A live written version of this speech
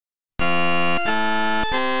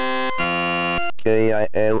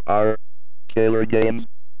KILR Games.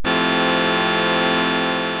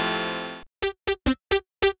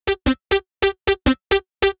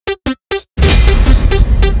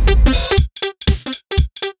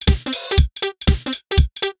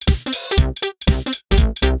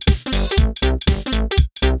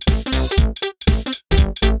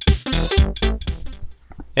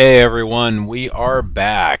 Hey everyone, we are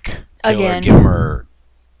back. Again. KILR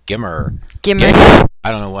Gamer. I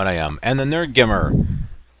don't know what I am. And the Nerd Gamer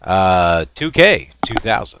 2K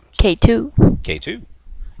 2000. K2. K2.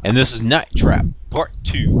 And this is Night Trap Part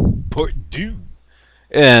 2.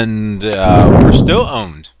 And we're still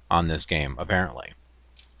owned on this game, apparently.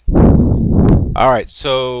 Alright,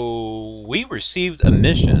 so we received a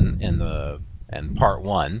mission in Part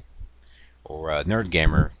 1, or Nerd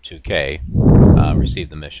Gamer 2K received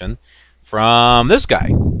the mission from this guy,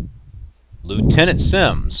 Lieutenant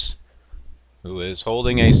Sims, who is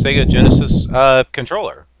holding a Sega Genesis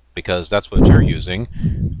controller, because that's what you're using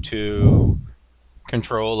to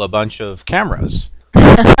control a bunch of cameras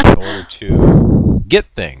in order to get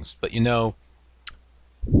things. But you know,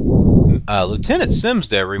 Lieutenant Sims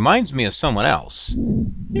there reminds me of someone else.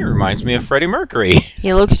 He reminds me of Freddie Mercury.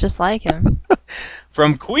 He looks just like him.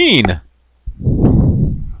 From Queen.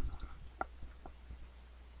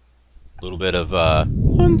 A little bit of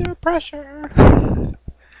Under Pressure.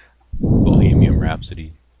 Bohemian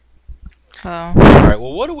Rhapsody. Oh. Alright,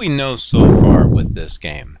 well, what do we know so far with this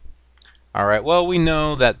game? Alright, well, we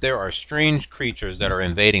know that there are strange creatures that are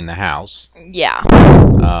invading the house. Yeah.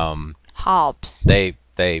 Hobbs. They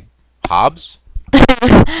Hobbs?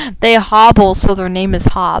 They hobble, so their name is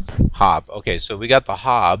Hob. Hob. Okay, so we got the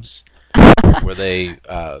Hobbs, where they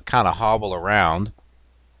kind of hobble around.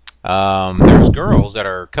 There's girls that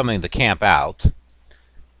are coming to camp out,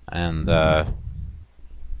 and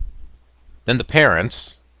then the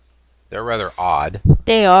parents. They're rather odd.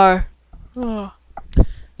 They are.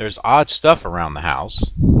 There's odd stuff around the house.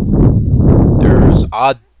 There's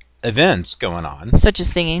odd events going on. Such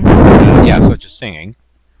as singing. Yeah, such as singing.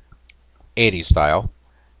 80s style.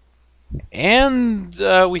 And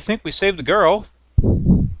we think we saved the girl.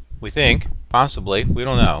 We think. Possibly. We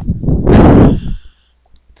don't know.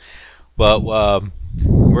 But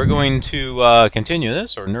we're going to continue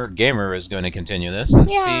this, or Nerd Gamer is going to continue this, and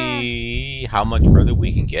see how much further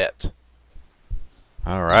we can get.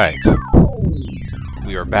 Alright.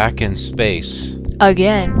 We are back in space.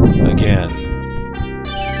 Again. With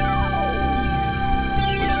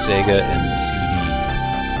Sega and CD.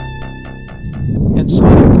 And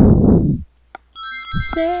Sonic.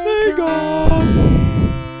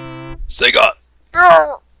 Sega!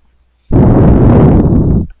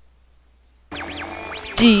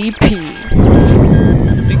 DP. I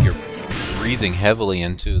think you're breathing heavily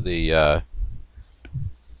into the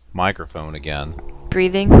microphone again.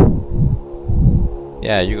 Breathing?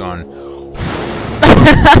 Yeah, you're going.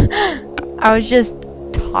 I was just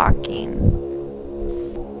talking.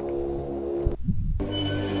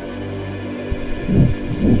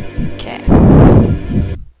 Okay.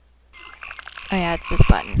 Oh yeah, it's this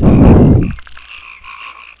button.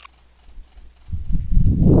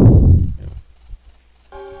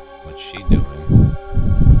 What's she doing?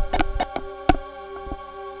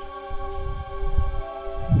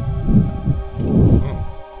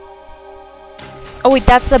 Oh wait,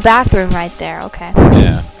 that's the bathroom right there. Okay.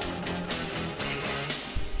 Yeah.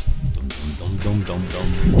 Dum dum dum dum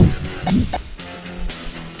dum.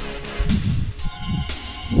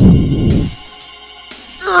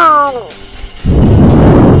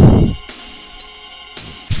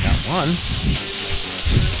 Got one.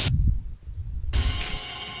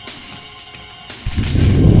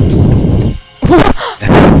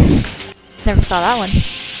 Never saw that one.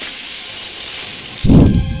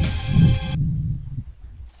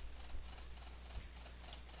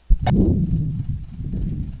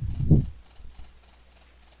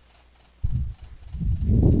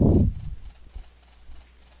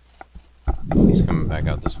 Oh, he's coming back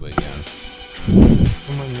out this way again.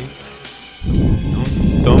 Come on, me.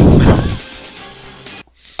 Don't.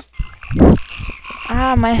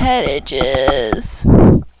 Ah, my head itches.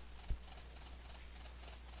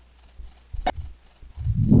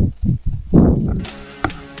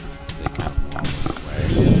 They kind of walk away.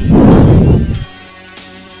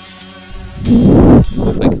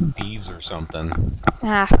 Look like thieves or something.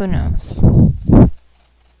 Ah, who knows?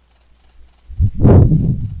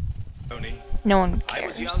 No one cares. I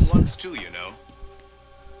was young once too, you know.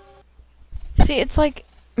 See, it's like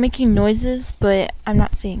making noises, but I'm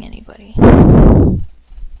not seeing anybody.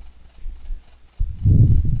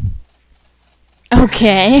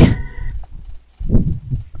 Okay.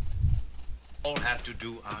 Oh to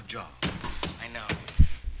do our job. I know.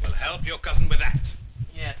 We'll help your cousin with that.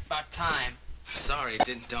 Yeah, it's about time. Sorry, it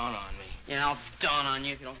didn't dawn on me. Yeah, I'll dawn on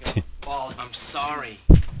you if you don't get a ball. I'm sorry.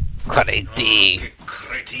 Crediti. Che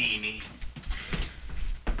cretini.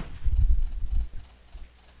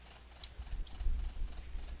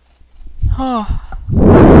 Oh.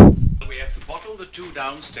 We have to bottle the 2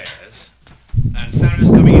 downstairs, and Sarah's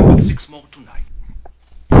coming in with 6 more tonight.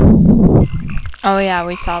 Oh yeah,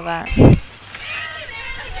 we saw that.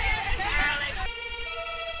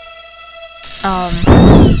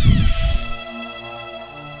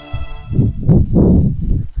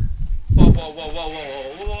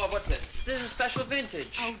 Whoa, what's this? This is special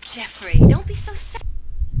vintage. Oh, Jeffrey, don't be so sad.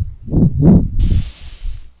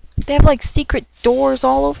 They have like secret doors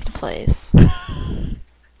all over the place.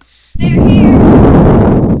 They're here.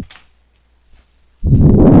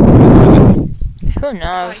 Who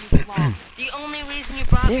knows? Why you belong. The only reason you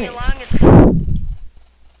brought me Serious. along is 'cause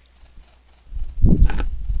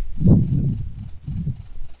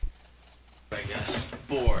I guess.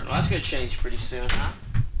 Bored. Well, that's gonna change pretty soon, huh?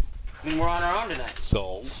 I mean, we're on our own tonight.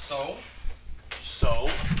 So. So?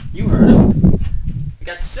 You heard him. We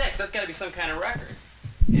got 6. That's gotta be some kind of record.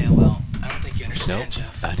 Yeah, well, I don't think you understand, Nope,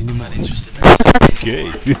 Jeff. not anymore. I'm not interested in that. Okay.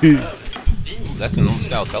 Ooh, that's an old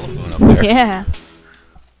style telephone up there. Yeah.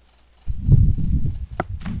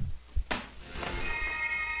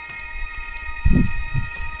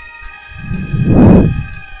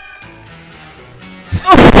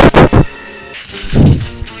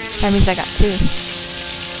 That means I got 2.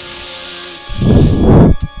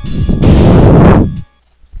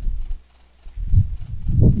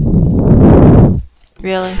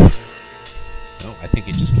 Really? No, I think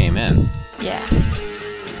he just came in. Yeah.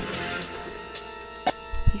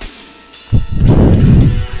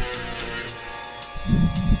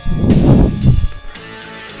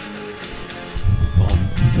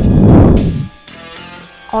 Boom.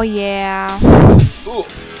 Oh yeah. Ooh.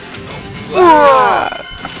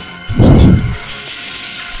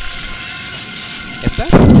 If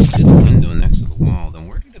that's actually the window next to the wall, then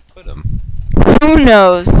where did it put him? Who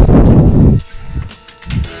knows?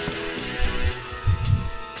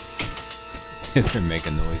 They're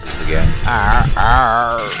making noises again. Arr,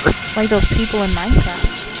 arr. Like those people in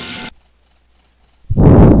Minecraft.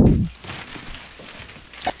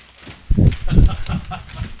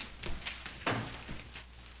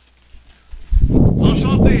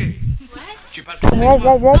 Enchanté. what? Tu parles Whoa,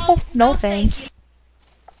 français, whoa, toi? whoa. No thanks.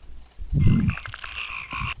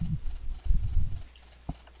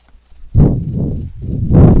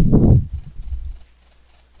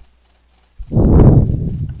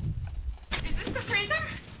 Is this the freezer?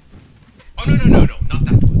 Oh, no, not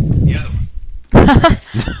that one. The other one.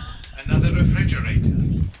 Another refrigerator.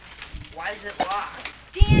 Why is it locked?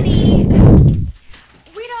 Danny!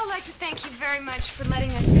 We'd all like to thank you very much for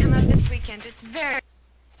letting us come up this weekend. It's very...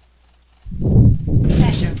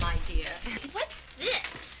 pleasure, my dear. What's this?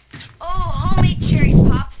 Oh, homemade cherry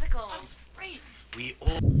popsicles. We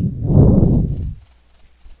all...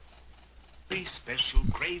 very special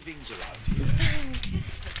cravings around here.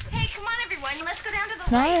 Hey, come on, everyone. Let's go down to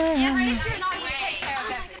the No, lake. no, no, Yeah, no. right here, and I'll take care of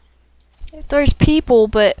it. There's people,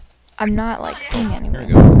 but I'm not like seeing Here anyone.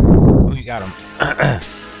 we go. Oh, you got him.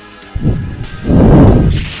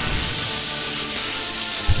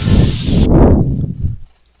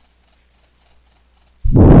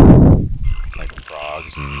 It's like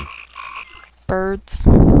frogs and Birds.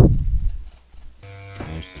 there's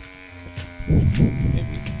the-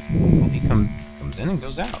 maybe. Well, he comes in and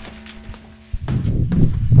goes out.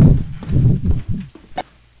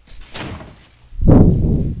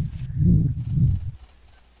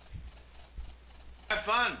 Have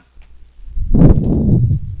fun.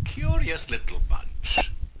 Curious little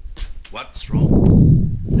bunch. What's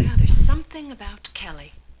wrong? Well, there's something about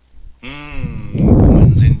Kelly.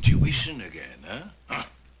 Woman's intuition again, huh?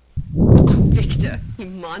 Victor, you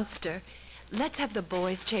monster. Let's have the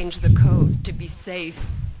boys change the code to be safe.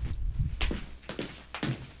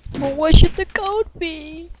 Well, what should the code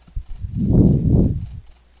be?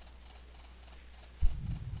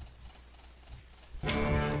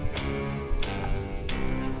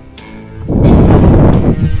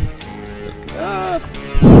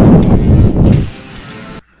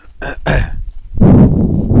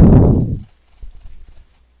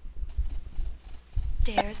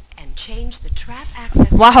 Stairs and change the trap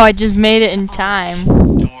access. Wow, I just made it in time.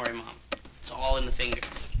 Don't worry, Mom. It's all in the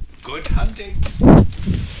fingers. Good hunting.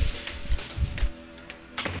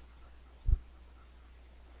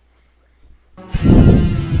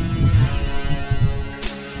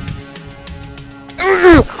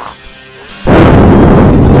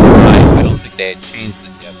 I don't think they had changed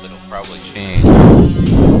it yet, but it'll probably change in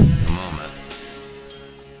a moment.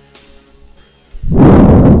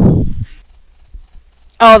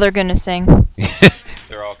 Oh, they're gonna sing.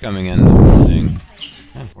 They're all coming in to sing.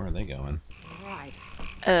 Man, where are they going?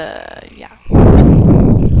 Yeah.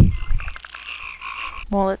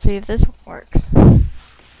 Well, let's see if this works.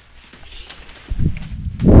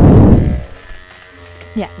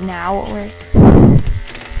 Yeah, now it works.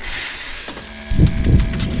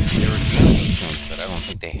 They were going to change, but I don't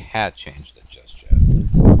think they had changed it just yet.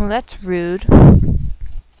 Well, that's rude.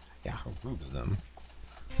 Yeah, how rude of them.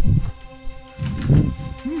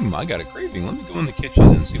 I got a craving. Let me go in the kitchen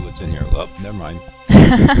and see what's in here. Oh, never mind.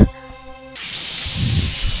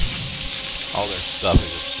 All their stuff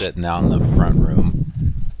is just sitting out in the front room.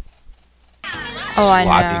 Oh, I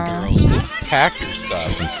Sloppy know. girls, go pack your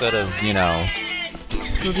stuff instead of, you know,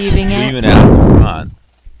 Leaving it. leaving it out in the front.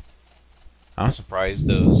 I'm surprised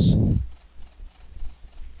those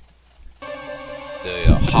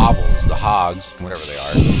the hobbles, the hogs, whatever they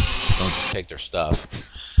are, don't just take their stuff.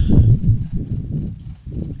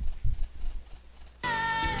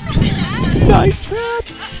 Night trap.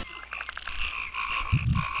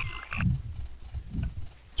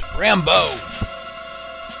 It's Rambo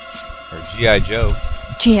or G.I. Joe.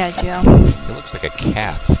 G.I. Joe. It looks like a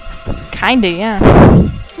cat. Kinda, yeah.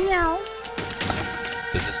 No.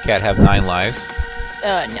 Does this cat have 9 lives?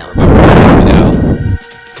 No. We're about to find out.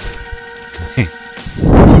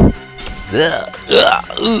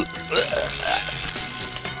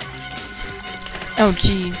 Oh,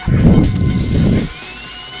 jeez.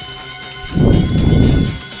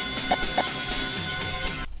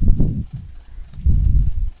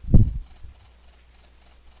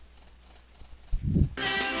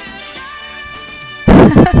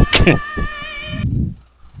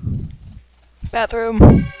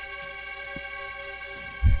 Bathroom.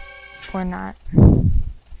 Or not.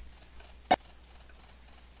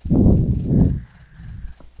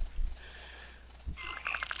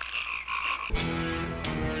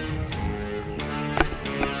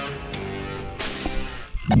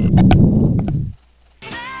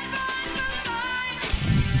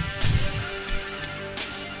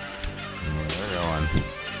 They're going.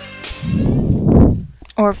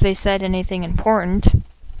 Or if they said anything important.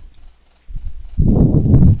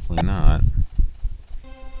 Hopefully not.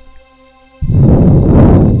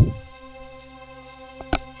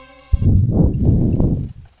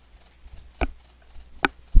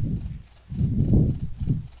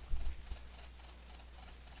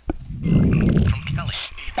 From Kelly.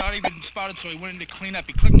 He thought he'd been spotted, so he went in to clean up.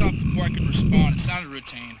 He clicked off before I could respond. It sounded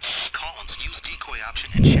routine. Collins, use decoy option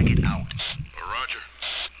and check it out. Roger.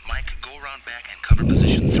 Mike, go around back and cover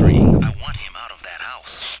position 3. I want him out of that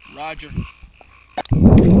house. Roger.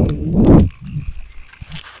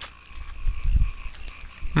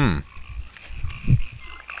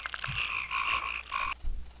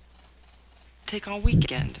 Take all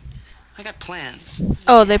weekend. I got plans.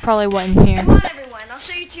 Oh, they probably went in here. Come on, everyone. I'll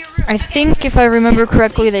show you to your room. I think if I remember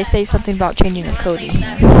correctly, they say something about changing the code in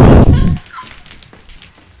here.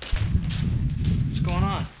 What's going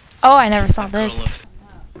on? Oh, I never saw this.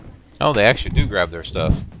 Oh, they actually do grab their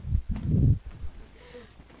stuff.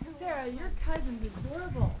 Sarah, your cousin's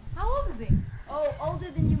adorable. How old is he? Oh, older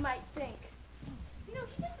than you might think. You know,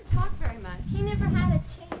 he doesn't talk very much. He never had a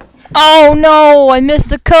chance. Oh no, I missed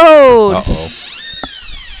the code. Uh-oh.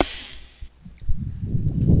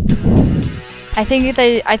 I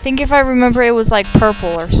think if I remember it was like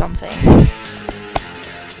purple or something.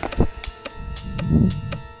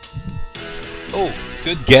 Oh,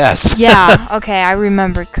 good guess. Yeah, okay, I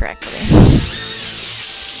remembered correctly.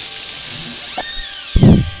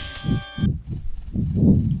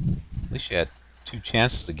 At least you had 2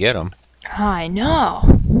 chances to get them. I know.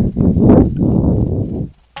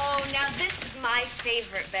 Oh, now this is my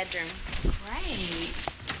favorite bedroom. Great.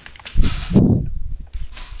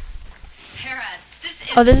 Sarah, this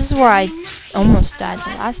is Oh, this is where I almost died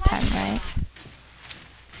the last time, right?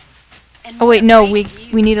 Oh wait, no, we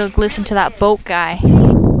need to listen to that boat guy.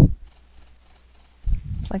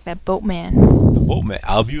 It's like that boatman. The boatman.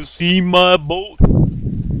 Have you seen my boat?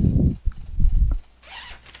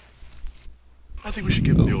 I think we should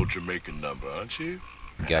give him the old Jamaican number, aren't you?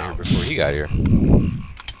 Got here before he got here.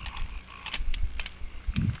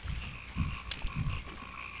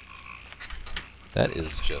 That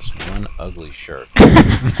is just one ugly shirt.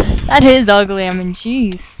 That is ugly, I mean,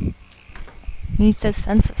 jeez. Needs a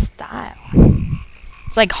sense of style.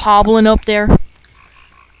 It's like hobbling up there.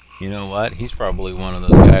 You know what? He's probably one of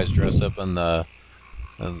those guys dressed up in the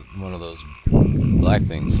one of those black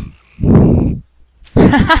things. What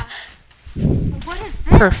is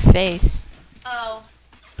this? Her face. Oh.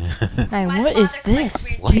 Like, what is this?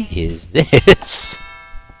 What is this?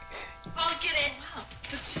 I'll get it. Wow.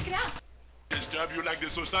 Let's check it out. Disturb you like the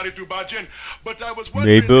society to barge in, but I was Me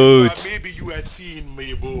wondering boots. if maybe you had seen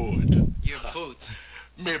me boat. Your boots.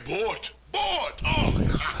 Me boat. Boat. Oh.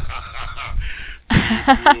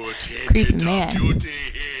 Creepy man.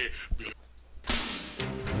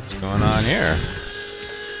 What's going on here?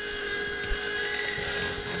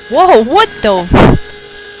 Whoa, what the?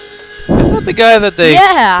 Isn't that the guy that they...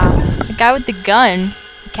 Yeah, the guy with the gun,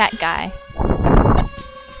 the cat guy.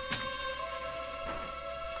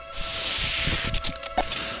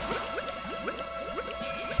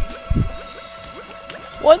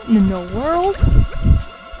 What in the world?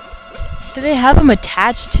 Do they have him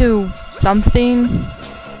attached to something?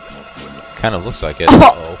 Kind of looks like it. Oh.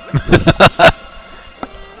 Uh-oh.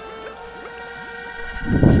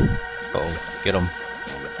 Uh-oh, get him.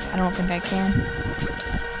 I don't think I can.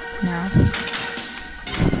 No.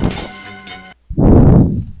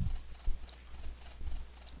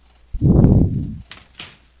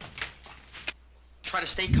 Try to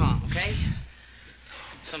stay calm, okay?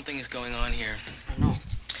 Something is going on here. I don't know.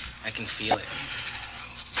 I can feel it.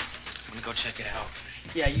 I'm gonna go check it out.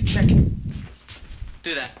 Yeah, you check it.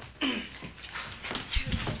 Do that.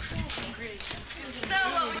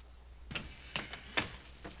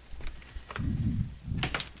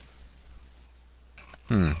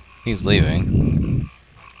 He's leaving.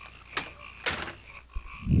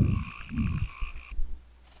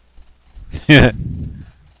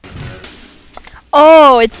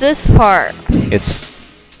 Oh, it's this part. It's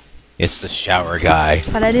the shower guy.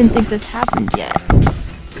 But I didn't think this happened yet.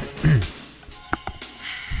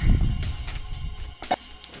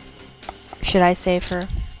 Should I save her?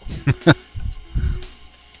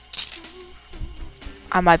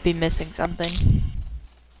 I might be missing something.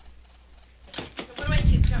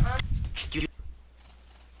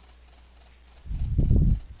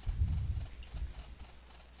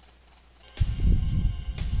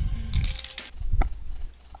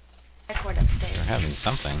 Tricord upstairs. They're having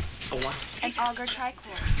something. An auger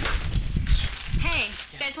tricord. Hey,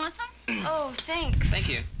 you guys want some? Oh, thanks. Thank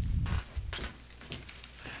you.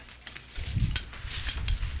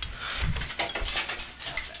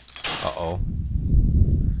 Uh-oh.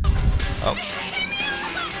 Oh.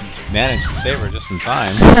 Managed to save her just in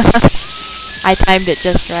time. I timed it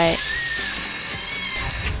just right.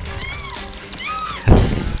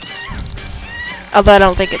 Although I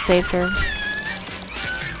don't think it saved her.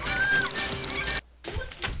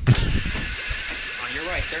 Oh, you're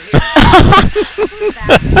right. They're here.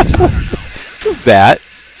 Who's that?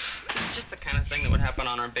 It's just the kind of thing that would happen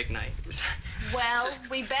on our big night. Well,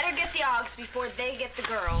 we better get the Augs before they get the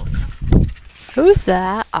girls. Who's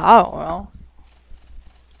that? I don't know.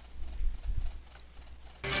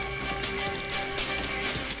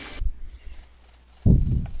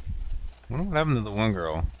 I wonder what happened to the one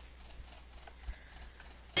girl.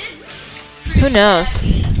 Who knows?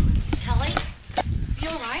 Kelly? You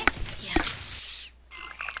alright? Yeah.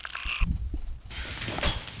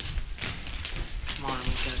 Come on,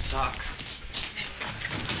 we gotta talk.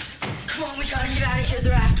 Come on, we gotta get out of here.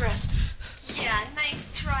 They're after us. Yeah, nice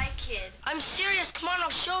try, kid. I'm serious. Come on, I'll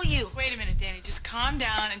show you. Wait a minute, Danny. Just calm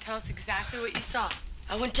down and tell us exactly what you saw.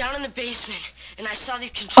 I went down in the basement, and I saw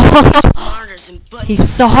these controllers, monitors, and buttons. He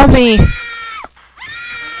saw me.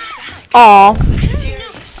 Aw. I'm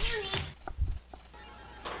serious.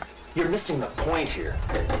 You're missing the point here.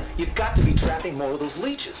 You've got to be trapping more of those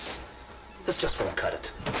leeches. This just won't cut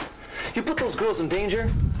it. You put those girls in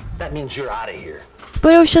danger, that means you're out of here.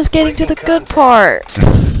 But it was just getting to the good part.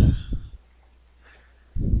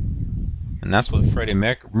 And that's what Freddie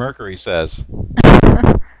Mercury says.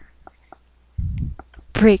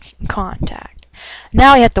 Break contact.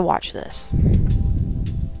 Now you have to watch this.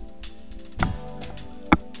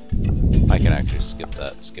 I can actually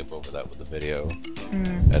skip over that with the video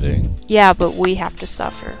editing. Yeah, but we have to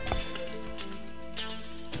suffer.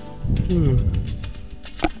 I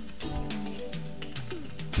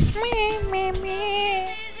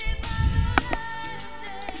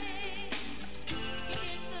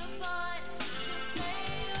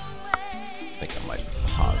think I might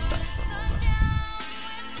pause that for a moment.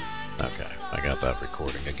 Okay, I got that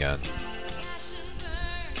recording again.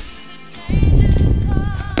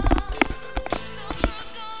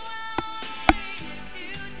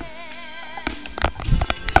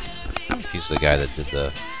 He's the guy that did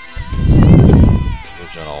the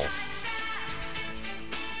original.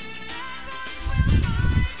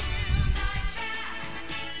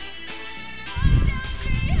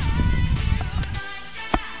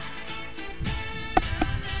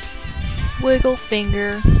 Wiggle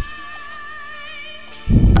finger.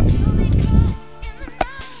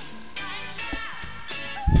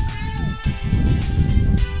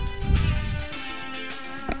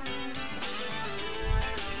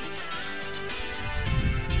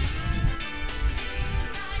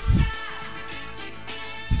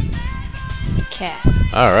 Okay.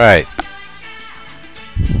 Alright.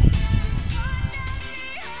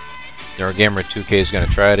 KILRgamer2K is going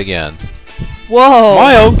to try it again. Whoa!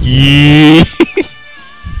 Smile! Yeah.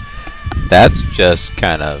 That's just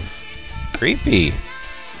kind of creepy.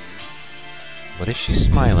 What is she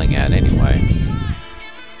smiling at anyway?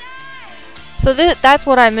 So that's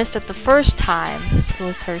what I missed at the first time.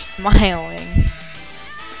 Was her smiling.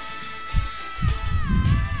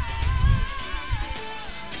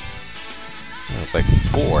 It's like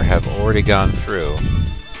 4 have already gone through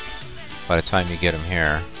by the time you get them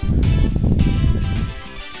here.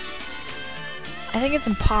 I think it's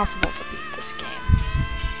impossible to beat this game.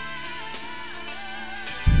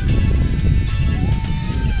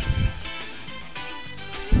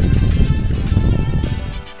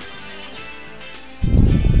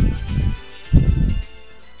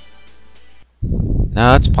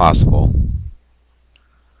 No, it's possible.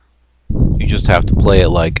 You just have to play it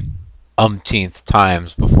like umpteenth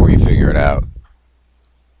times before you figure it out.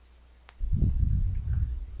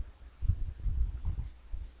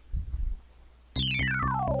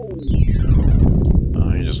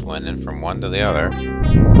 Oh, you just went in from one to the other.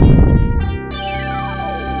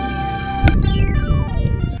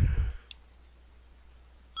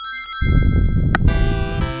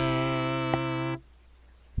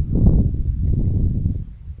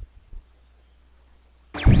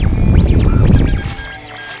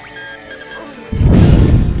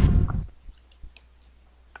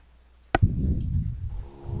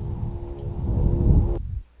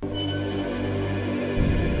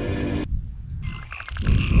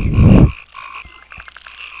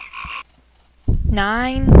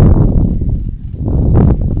 Nine.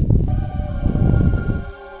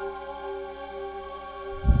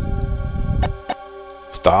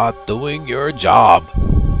 Start doing your job.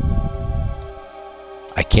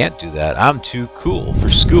 I can't do that. I'm too cool for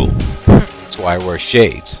school. That's why I wear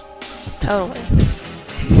shades. Totally.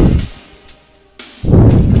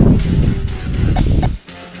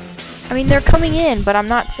 I mean, they're coming in, but I'm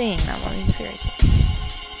not seeing them. I mean, seriously.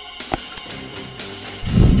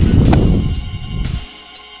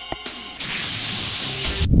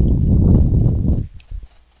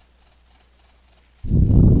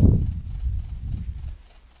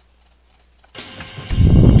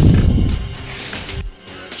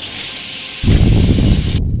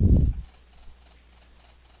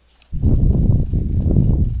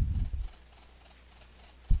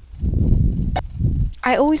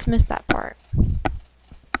 I always miss that part.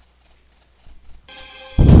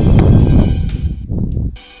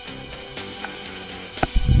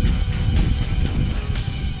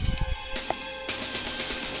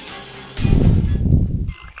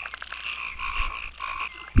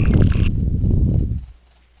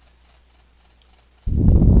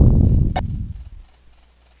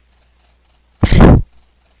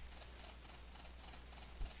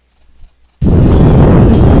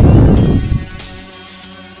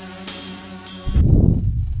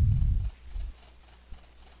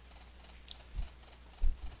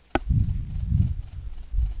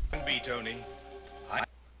 Tony.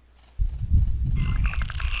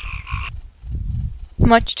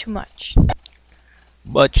 Much too much.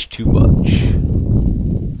 Much too much.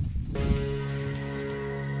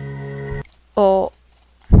 Oh.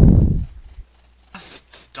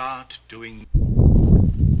 Just start doing.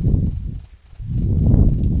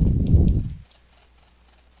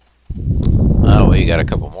 Oh, well, you got a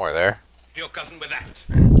couple more there. Your cousin with that.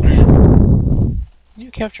 Did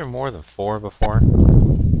you capture more than 4 before?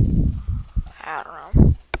 I don't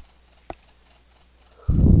know.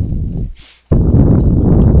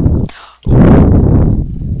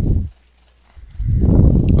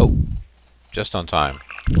 Oh, just on time.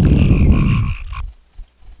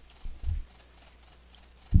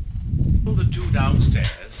 The 2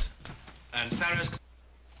 downstairs, and Sarah's.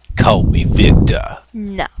 Call me Victor.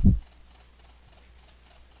 No.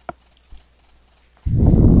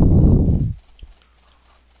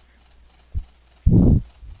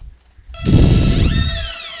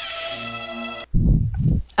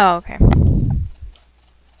 Oh, okay.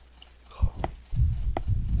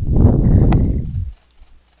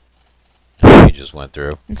 You just went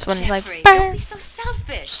through. This one's like, Jeffrey, don't be so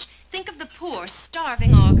selfish. Think of the poor,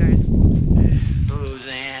 starving augers. Those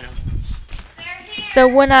animals. so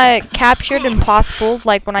when I captured impossible,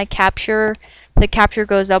 like when I capture, the capture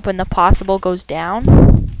goes up and the possible goes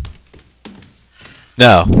down?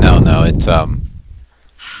 No. It's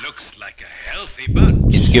Looks like a healthy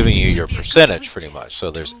bunch. it's giving you your percentage pretty much.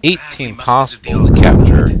 So there's 18 possible to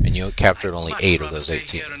capture, and you captured only 8 of those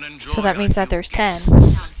 18. So that means that there's 10.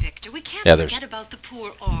 Victor, we can't Yeah, there's forget about the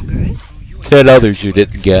poor augers. 10 others you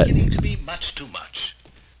didn't get. Getting to be much too much.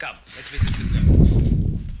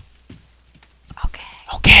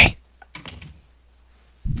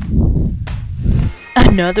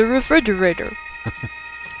 Another refrigerator.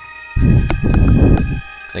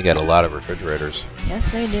 They got a lot of refrigerators.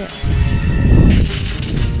 Yes, they do.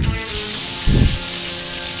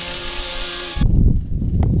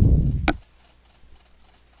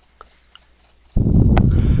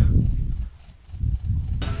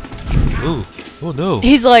 Ooh. Oh no.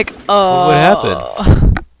 He's like, What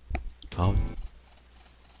happened? Oh.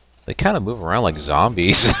 They kind of move around like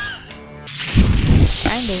zombies.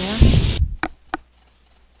 Kinda, yeah.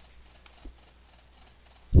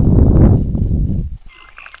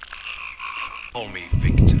 Call me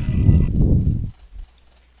Victor.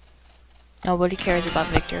 Nobody cares about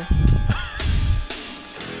Victor.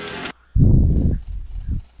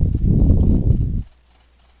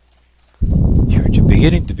 You're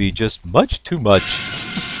beginning to be just much too much.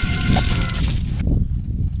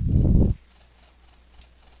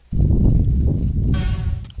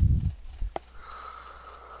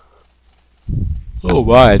 Oh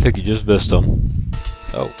my, I think you just missed him.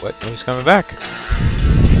 Oh, what? No, he's coming back.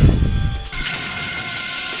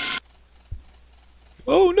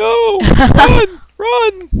 Oh no! Run!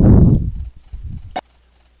 Run!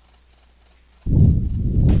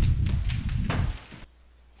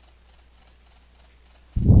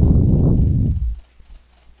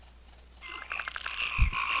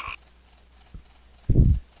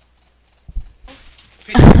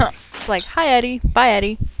 It's like, hi Eddie, bye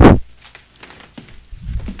Eddie.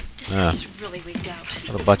 This is really wigged out.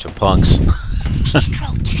 What a bunch of punks.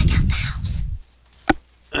 Control, check out the house.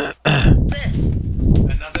 This.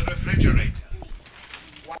 Another refrigerator.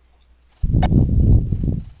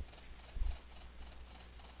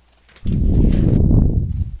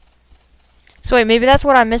 So wait, maybe that's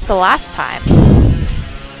what I missed the last time.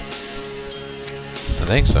 I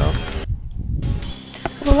think so.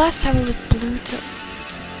 Well, the last time it was blue to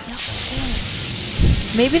yellow.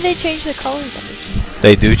 Maybe they changed the colors every single time.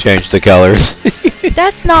 They do change the colors.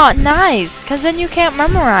 That's not nice, because then you can't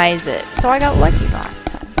memorize it. So I got lucky last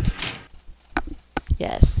time.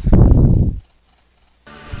 Yes.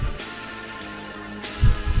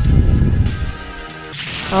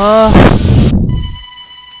 Oh.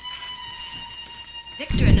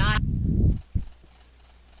 Victor and I...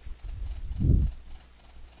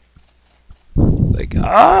 Like,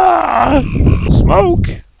 ah! Smoke!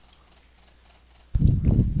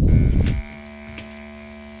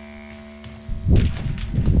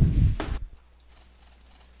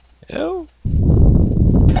 Ew.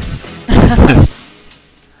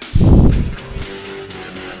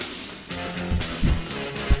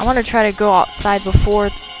 I want to try to go outside before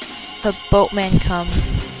the boatman comes.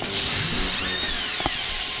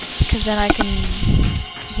 Because then I can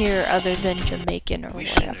hear other than Jamaican or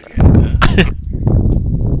whatever.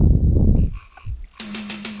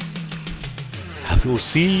 Have you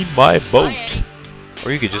seen my boat?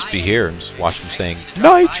 Or you could just be here and just watch him saying,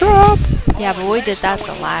 Night Trap! Yeah, but we did that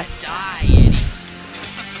the last time.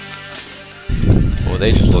 Well,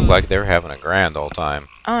 they just look like they're having a grand all time.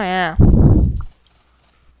 Oh, yeah.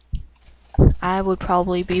 I would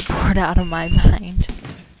probably be bored out of my mind.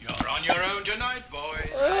 You're on your own tonight, boys.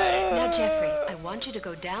 Now, Jeffrey, I want you to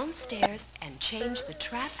go downstairs and change the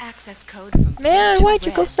trap access code from Man, blue to why'd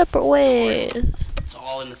you go red. separate ways? It's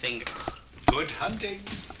all in the fingers. Good hunting.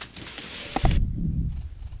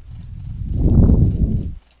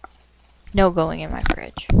 No going in my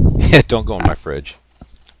fridge. Yeah, don't go in my fridge.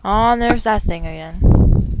 Oh, and there's that thing again.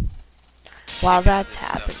 While that's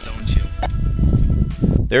happening.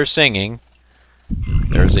 They're singing.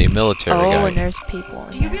 There's a military Oh, guy. and there's people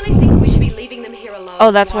in Do you here. really think we should be leaving them here alone?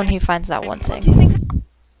 Oh, that's when he finds that one thing.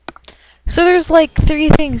 So there's like 3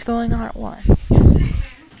 things going on at once. Ooh,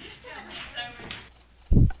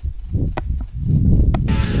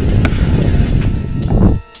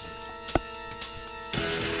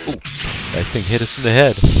 that thing hit us in the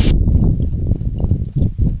head.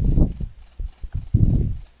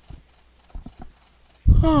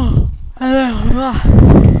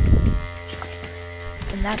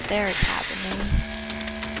 And that there is happening.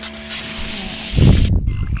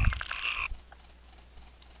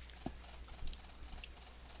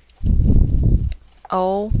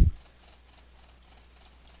 Oh.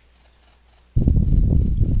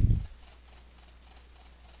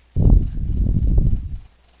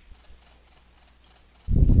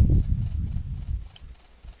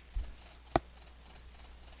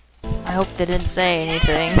 I hope they didn't say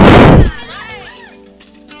anything.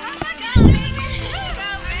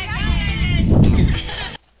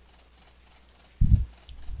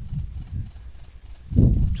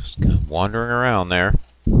 Just kind of wandering around there.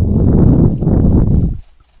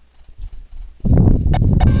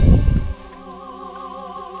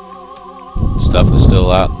 stuff is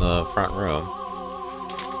still out in the front room.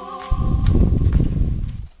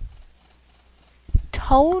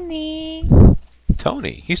 Tony.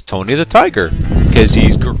 Tony. He's Tony the Tiger. Because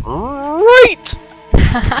he's great!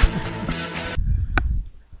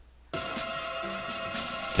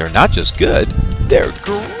 They're not just good, they're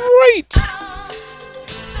great!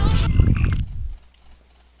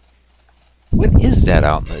 What is that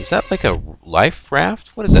out there? Is that like a life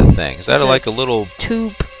raft? What is that thing? Is that like a little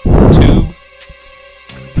tube? I'm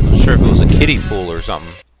not sure if it was a kiddie pool or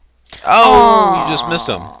something. Oh, you just missed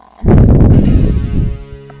them.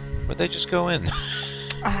 Where'd they just go in?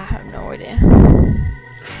 I have no idea.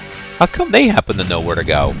 How come they happen to know where to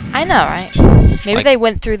go? I know, right? Maybe Like- they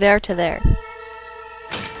went through there to there.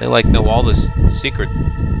 They like know all this secret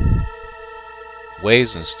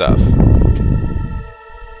ways and stuff.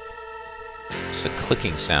 Just a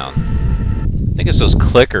clicking sound. I think it's those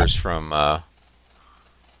clickers from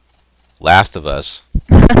Last of Us.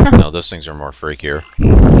 No, those things are more freakier.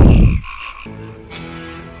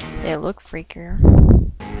 They look freakier.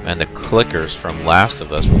 And the clickers from Last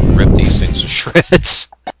of Us will rip these things to shreds.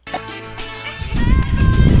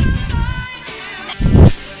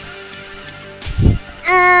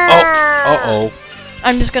 Oh, uh-oh.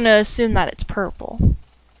 I'm just gonna assume that it's purple.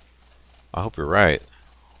 I hope you're right.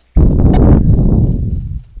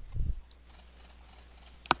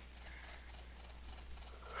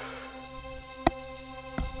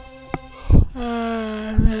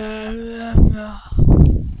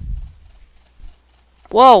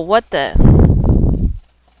 Whoa, what the?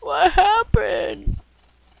 What happened?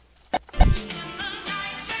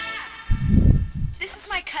 This is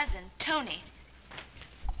my cousin, Tony.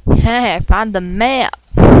 Hey, I found the map.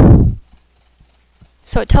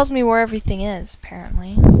 So it tells me where everything is,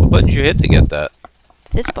 apparently. What button did you hit to get that?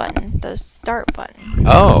 This button, the start button.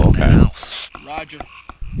 Oh, okay. Roger.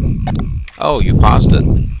 Oh, you paused it.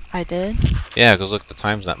 I did? Yeah, because look, the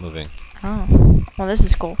time's not moving. Oh. Well, this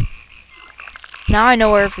is cool. Now I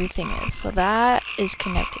know where everything is. So that is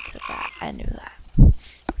connected to that. I knew that.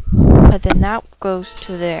 But then that goes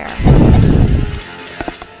to there.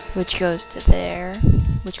 Which goes to there.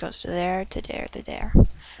 Which goes to there, to there, to there.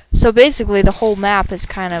 So basically the whole map is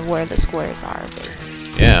kind of where the squares are,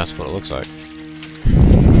 basically. Yeah, that's what it looks like.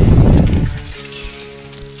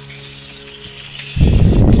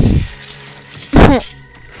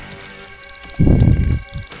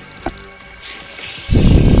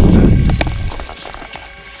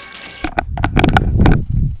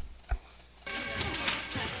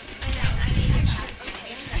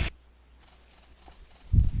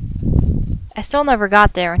 I still never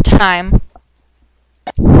got there in time.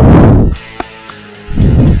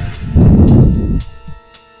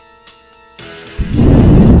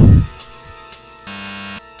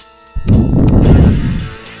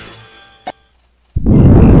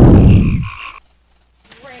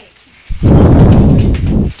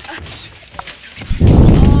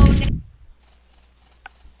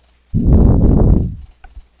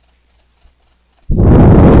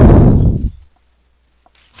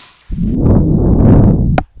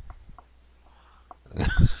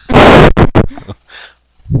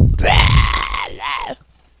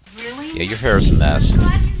 Yeah, your hair is a mess.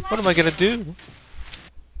 What am I gonna do?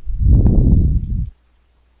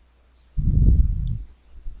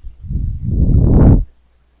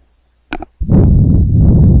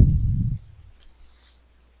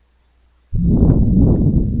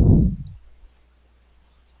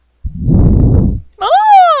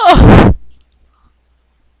 Oh!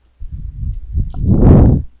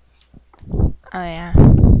 Oh yeah.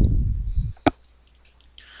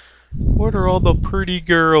 What are all the pretty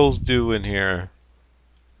girls doing here?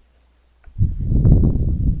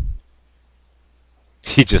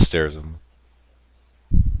 He just stares at him.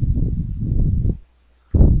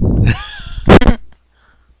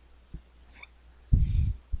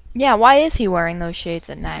 Yeah, why is he wearing those shades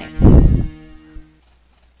at night?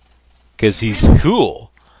 Because he's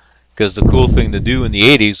cool. Because the cool thing to do in the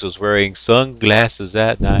 80s was wearing sunglasses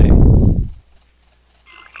at night.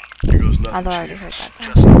 I've already heard that.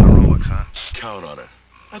 Just some heroics, huh? Count on it.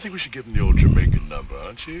 I think we should give him the old Jamaican number,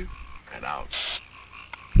 aren't you? And out.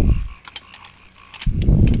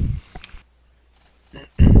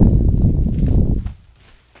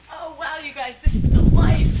 Oh, wow, you guys, this is the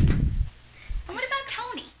life. And what about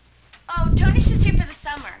Tony? Oh, Tony's just here for the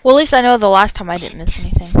summer. Well, at least I know the last time I didn't miss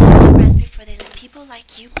anything. Before they let people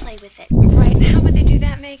like you play with it. Right, and how would they do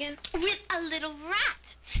that, Megan? With a little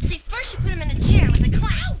rat. See, first you put him in a chair with a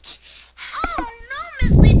clout. Oh, no,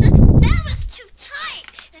 Miss Lisa, that was too tight.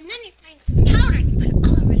 And then you find some powder and you put it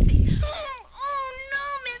all over his face. Oh, no,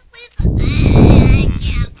 Miss Lisa.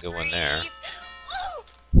 Good one there.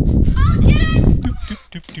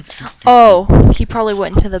 Oh, he probably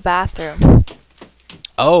went into the bathroom.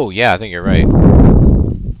 Oh, yeah, I think you're right.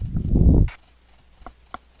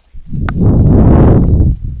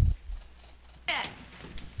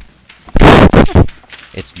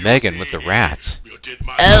 It's Megan with the rat.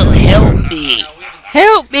 Oh, help me!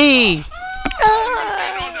 Help me!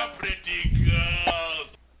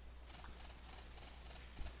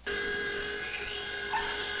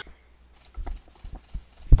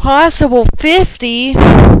 Possible 50.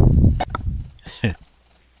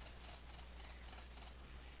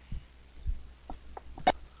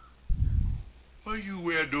 Why you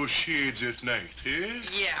wear those shades at night, eh?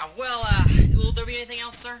 Yeah, well, will there be anything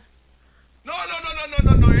else, sir? No.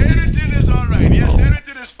 Anything is all right. Yes,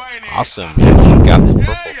 anything is fine. Awesome. Yeah, you got the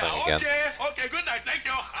purple thing again. Okay, good night. Thank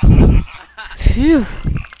you. Phew.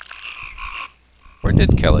 Where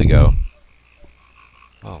did Kelly go?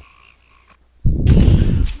 Oh.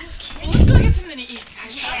 Let's go get something to eat.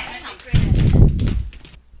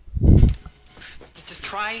 Just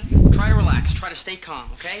try to relax. Try to stay calm,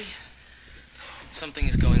 okay? Something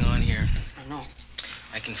is going on here. I don't know.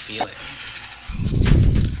 I can feel it.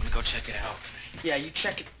 I'm gonna go check it out. Yeah, you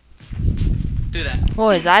check it. Do that. Oh,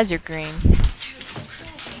 his eyes are green. So,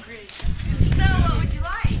 what would you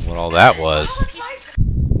like? What all that was.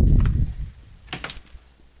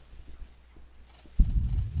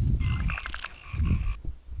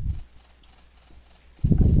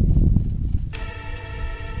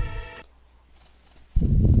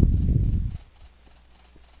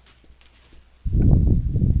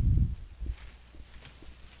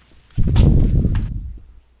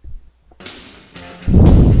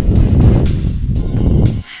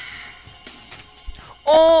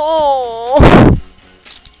 Oh.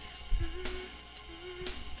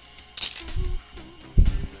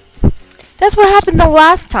 That's what happened the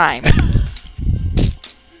last time.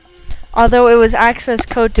 Although it was access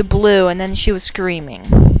code to blue and then she was screaming.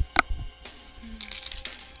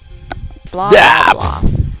 Blah, blah, blah.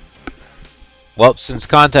 Well, since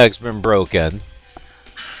contact's been broken,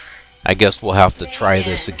 I guess we'll have to try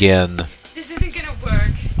this again This isn't gonna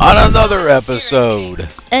work. on another episode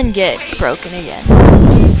And get broken again.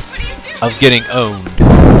 of getting owned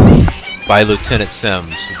by Lieutenant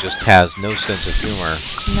Sims, who just has no sense of humor.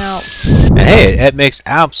 No. And hey, it makes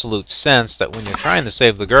absolute sense that when you're trying to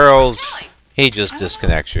save the girls, he just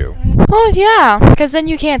disconnects you. Oh, yeah. Because then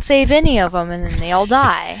you can't save any of them and then they all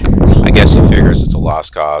die. I guess he figures it's a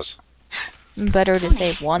lost cause. Better to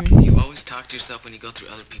save one You always talk to yourself when you go through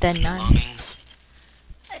other people's than none. belongings.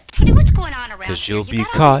 Tony, what's going on around Because here? you'll You be got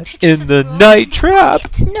all these caught pictures in of the girls night trap.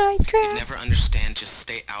 Night You trap. never understand, just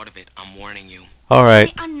stay out of it. I'm warning you.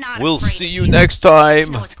 Alright, I'm not we'll afraid see of you you. next You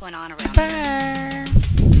time. know what's going on around here.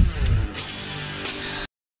 Bye.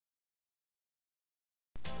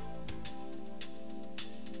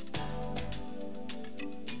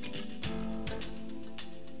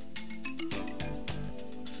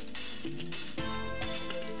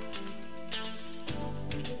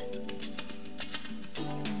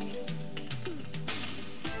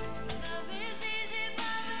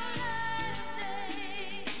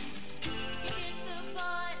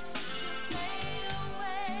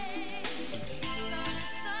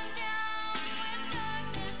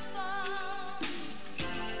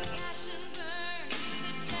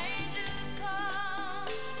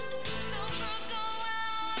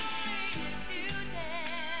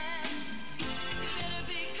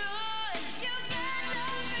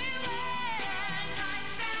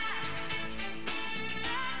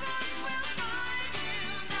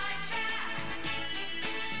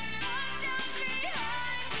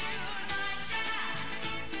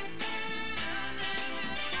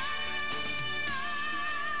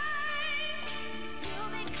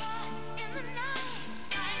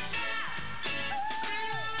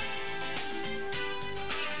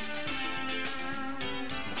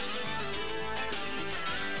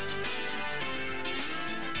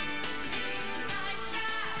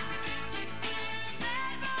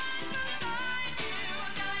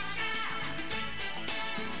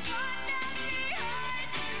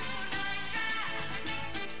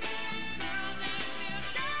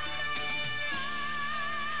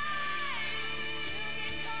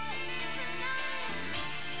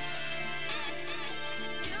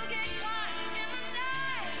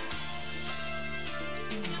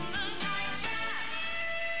 You